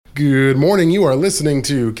Good morning. You are listening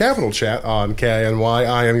to Capital Chat on KINY.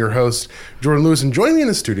 I am your host, Jordan Lewis, and joining me in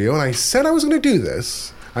the studio, and I said I was going to do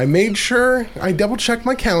this. I made sure I double-checked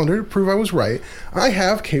my calendar to prove I was right. I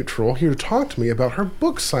have Kate Troll here to talk to me about her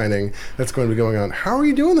book signing that's going to be going on. How are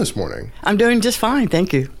you doing this morning? I'm doing just fine,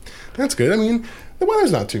 thank you. That's good. I mean, the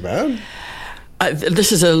weather's not too bad.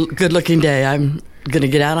 This is a good-looking day. I'm going to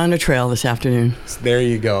get out on a trail this afternoon. There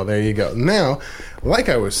you go. Now, like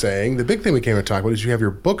I was saying, the big thing we came to talk about is you have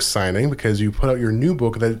your book signing because you put out your new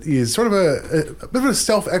book that is sort of a bit of a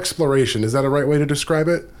self-exploration. Is that a right way to describe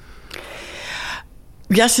it?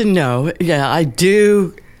 Yes and no. Yeah, I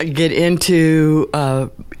do get into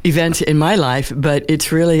events in my life, but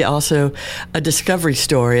it's really also a discovery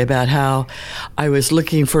story about how I was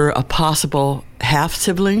looking for a possible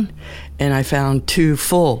half-sibling, and I found two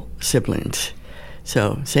full siblings.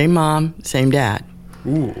 So, same mom, same dad.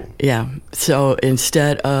 Ooh. Yeah. So,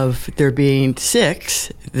 instead of there being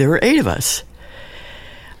 6, there were 8 of us.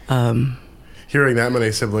 Hearing that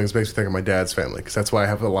many siblings makes me think of my dad's family, because that's why I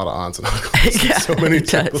have a lot of aunts and uncles. Yeah, so many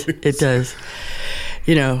siblings. It does.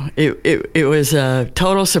 You know, it was a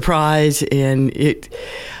total surprise, and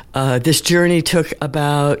this journey took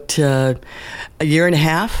about a year and a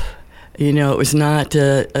half. You know, it was not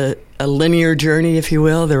a linear journey, if you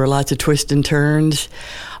will. There were lots of twists and turns.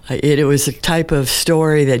 It was a type of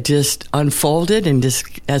story that just unfolded, and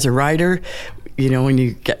just as a writer, you know, when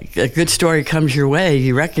you get a good story comes your way,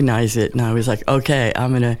 you recognize it. And I was like, okay,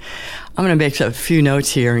 I'm gonna make a few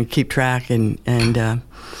notes here and keep track. And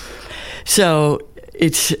so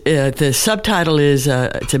it's the subtitle is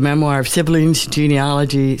it's a memoir of siblings,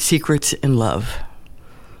 genealogy, secrets, and love.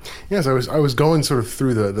 Yes, I was going sort of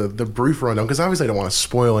through the brief rundown because obviously I don't want to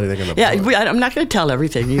spoil anything in the book. Yeah, I'm not going to tell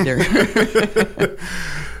everything either.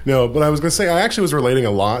 No, but I was going to say I actually was relating a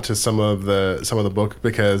lot to some of the book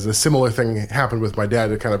because a similar thing happened with my dad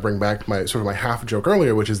to kind of bring back my half joke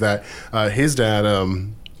earlier, which is that his dad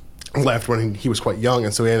left when he was quite young,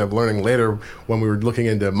 and so he ended up learning later when we were looking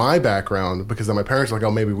into my background, because then my parents were like,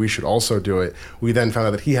 oh, maybe we should also do it. We then found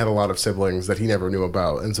out that he had a lot of siblings that he never knew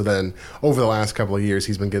about, and so then over the last couple of years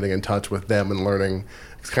he's been getting in touch with them and learning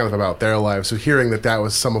kind of about their lives. So hearing that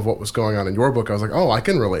was some of what was going on in your book, I was like, oh, I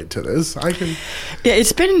can relate to this. Yeah,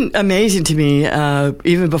 it's been amazing to me,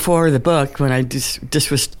 even before the book, when I just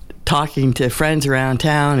was talking to friends around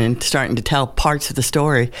town and starting to tell parts of the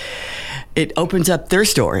story. It opens up their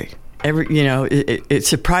story. It's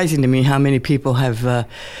surprising to me how many people have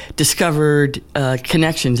discovered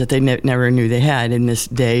connections that they never knew they had in this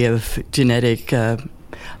day of genetic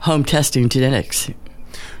home testing genetics.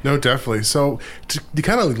 No, definitely. So to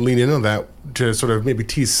kind of lean into that, to sort of maybe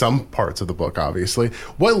tease some parts of the book, obviously,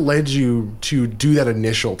 what led you to do that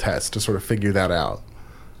initial test to sort of figure that out?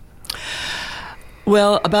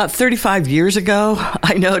 Well, about 35 years ago,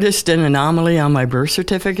 I noticed an anomaly on my birth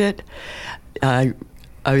certificate. I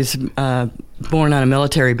was born on a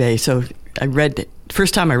military base, so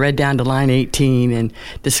first time I read down to line 18 and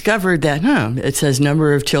discovered that, it says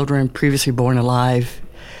number of children previously born alive,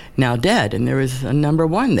 now dead, and there was a number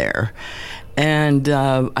 1 there. And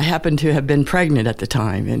I happened to have been pregnant at the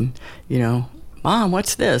time, and, Mom,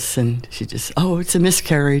 what's this? And she just, it's a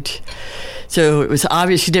miscarriage. So it was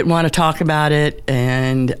obvious she didn't want to talk about it,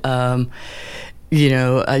 and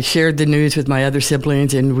I shared the news with my other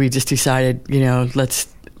siblings, and we just decided,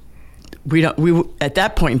 at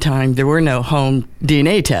that point in time, there were no home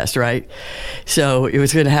DNA tests, right? So it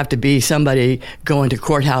was going to have to be somebody going to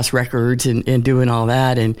courthouse records and doing all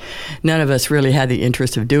that, and none of us really had the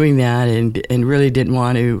interest of doing that, and really didn't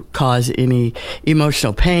want to cause any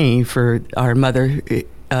emotional pain for our mother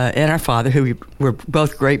and our father, who were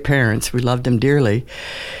both great parents. We loved them dearly.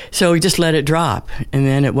 So we just let it drop. And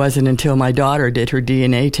then it wasn't until my daughter did her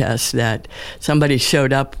DNA test that somebody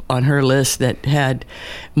showed up on her list that had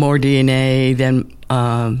more DNA than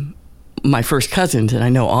my first cousins, and I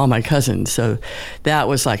know all my cousins. So that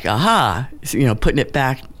was like, aha, putting it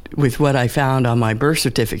back with what I found on my birth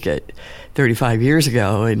certificate 35 years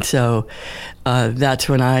ago. And so that's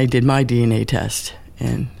when I did my DNA test.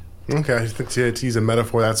 And okay, I think to use a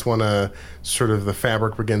metaphor, that's when sort of the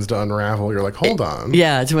fabric begins to unravel. You're like, hold on.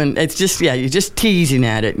 Yeah, it's when you're just teasing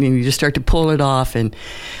at it, and you just start to pull it off. And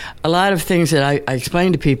a lot of things that I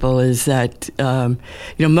explain to people is that,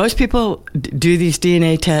 most people do these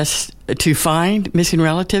DNA tests to find missing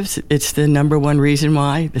relatives. It's the number 1 reason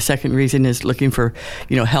why. The second reason is looking for,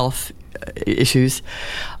 health issues.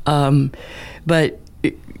 But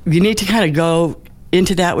you need to kind of go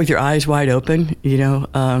into that with your eyes wide open.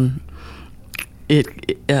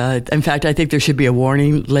 in fact, I think there should be a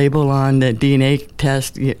warning label on the DNA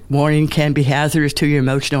test. Warning can be hazardous to your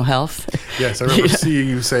emotional health. Yes, I remember seeing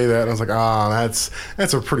you say that, and I was like,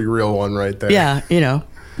 that's a pretty real one right there. Yeah,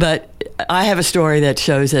 but I have a story that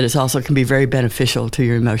shows that it also can be very beneficial to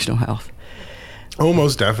your emotional health. Oh,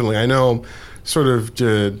 most definitely. I know, sort of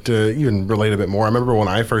to even relate a bit more, I remember when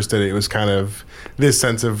I first did it, it was kind of this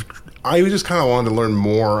sense of, I just kind of wanted to learn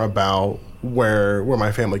more about where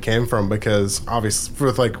my family came from, because obviously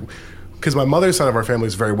because my mother's side of our family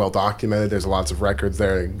is very well documented. There's lots of records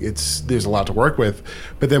there. There's a lot to work with.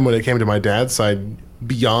 But then when it came to my dad's side,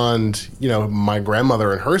 beyond my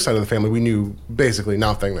grandmother and her side of the family, we knew basically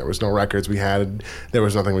nothing. There was no records we had. There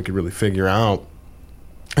was nothing we could really figure out.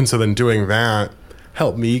 And so then doing that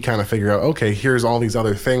helped me kind of figure out, okay, here's all these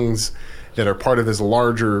other things that are part of this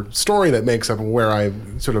larger story that makes up where I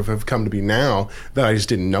sort of have come to be now that I just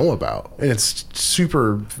didn't know about. And it's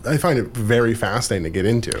I find it very fascinating to get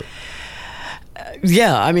into.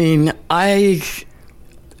 Yeah, I mean, I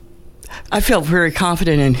felt very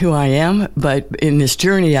confident in who I am, but in this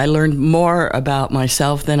journey, I learned more about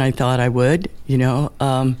myself than I thought I would,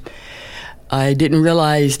 I didn't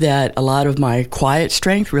realize that a lot of my quiet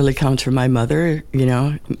strength really comes from my mother,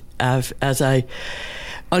 as I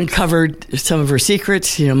uncovered some of her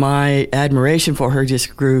secrets, my admiration for her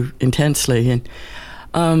just grew intensely. And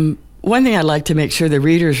one thing I'd like to make sure the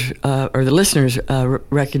readers or the listeners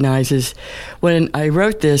recognize is when I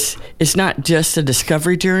wrote this, it's not just a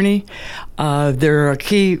discovery journey. There are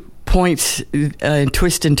key points and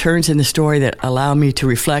twists and turns in the story that allow me to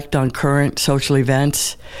reflect on current social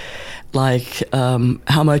events, like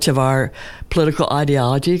how much of our political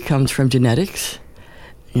ideology comes from genetics.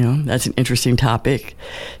 That's an interesting topic.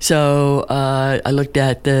 So I looked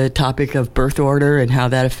at the topic of birth order and how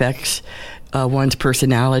that affects one's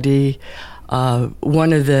personality.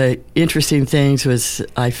 One of the interesting things was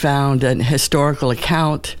I found an historical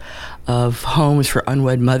account of homes for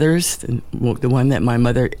unwed mothers, the one that my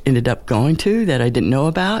mother ended up going to that I didn't know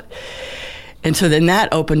about. And so then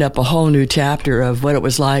that opened up a whole new chapter of what it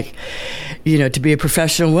was like, to be a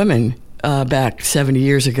professional woman back 70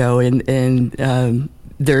 years ago, and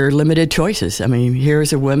their limited choices. I mean,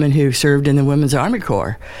 here's a woman who served in the Women's Army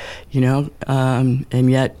Corps,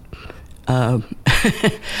 and yet I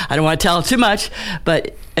don't want to tell too much,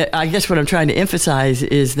 but I guess what I'm trying to emphasize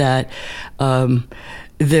is that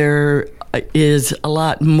there is a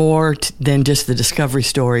lot more than just the discovery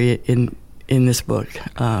story in this book.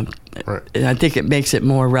 Right. And I think it makes it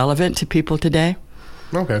more relevant to people today.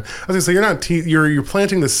 Okay. I was gonna say, you're not you're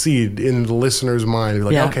planting the seed in the listener's mind. You're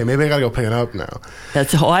like, okay, maybe I gotta go pick it up now.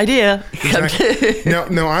 That's the whole idea. Exactly.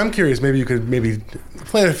 now I'm curious. Maybe you could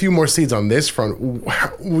plant a few more seeds on this front.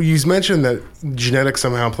 You mentioned that genetics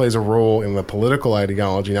somehow plays a role in the political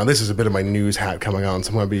ideology. Now, this is a bit of my news hat coming on,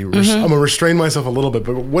 so I'm gonna restrain myself a little bit.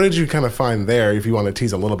 But what did you kind of find there? If you want to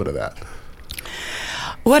tease a little bit of that.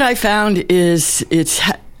 What I found is it's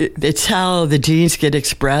how the genes get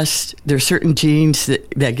expressed. There's certain genes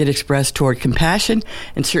that get expressed toward compassion,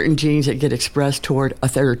 and certain genes that get expressed toward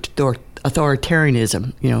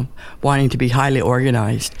authoritarianism, wanting to be highly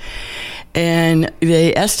organized. And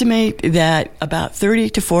they estimate that about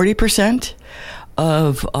 30 to 40%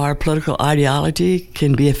 of our political ideology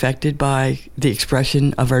can be affected by the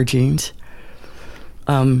expression of our genes.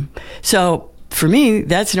 So for me,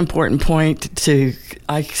 that's an important point so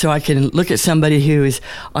I can look at somebody who is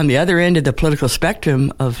on the other end of the political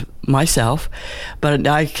spectrum of myself, but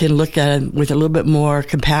I can look at it with a little bit more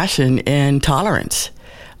compassion and tolerance,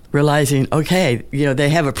 realizing, okay, they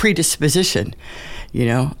have a predisposition.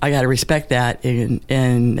 I got to respect that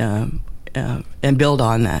and build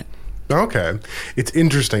on that. Okay. It's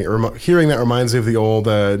interesting. Hearing that reminds me of the old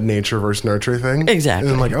nature versus nurture thing. Exactly.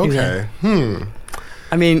 And I'm like, okay,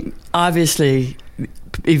 I mean, obviously,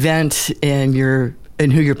 events and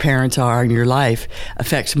who your parents are in your life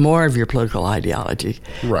affects more of your political ideology.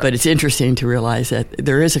 Right. But it's interesting to realize that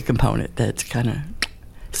there is a component that's kind of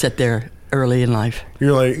set there early in life.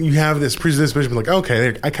 You're like, you have this predisposition, like,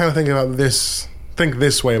 okay, I kind of think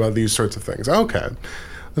this way about these sorts of things. Okay.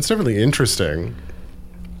 That's definitely interesting.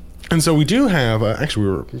 And so we do have, actually,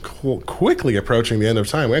 we were quickly approaching the end of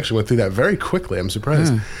time. We actually went through that very quickly. I'm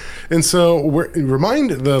surprised. And so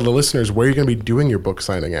remind the listeners where you're going to be doing your book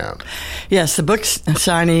signing at. Yes, the book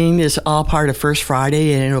signing is all part of First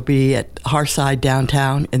Friday, and it'll be at Hearthside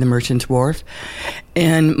downtown in the Merchants Wharf.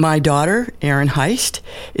 And my daughter, Erin Heist,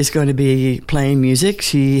 is going to be playing music.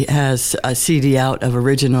 She has a CD out of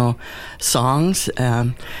original songs.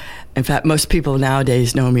 In fact, most people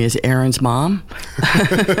nowadays know me as Aaron's mom.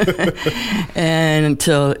 And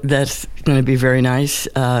so that's going to be very nice.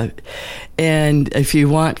 And if you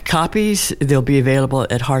want copies, they'll be available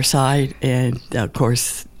at Harside. And, of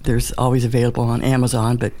course, there's always available on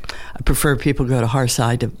Amazon. But I prefer people go to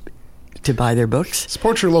Harside to buy their books.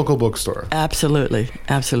 Support your local bookstore. Absolutely.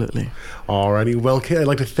 Absolutely. Alrighty. Well, Kay, I'd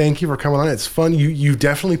like to thank you for coming on. It's fun. You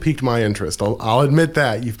definitely piqued my interest. I'll admit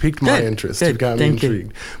that. You've piqued my interest. Good. You've got me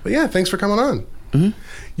intrigued. But yeah, thanks for coming on. Mm-hmm.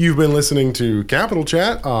 You've been listening to Capital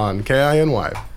Chat on KINY.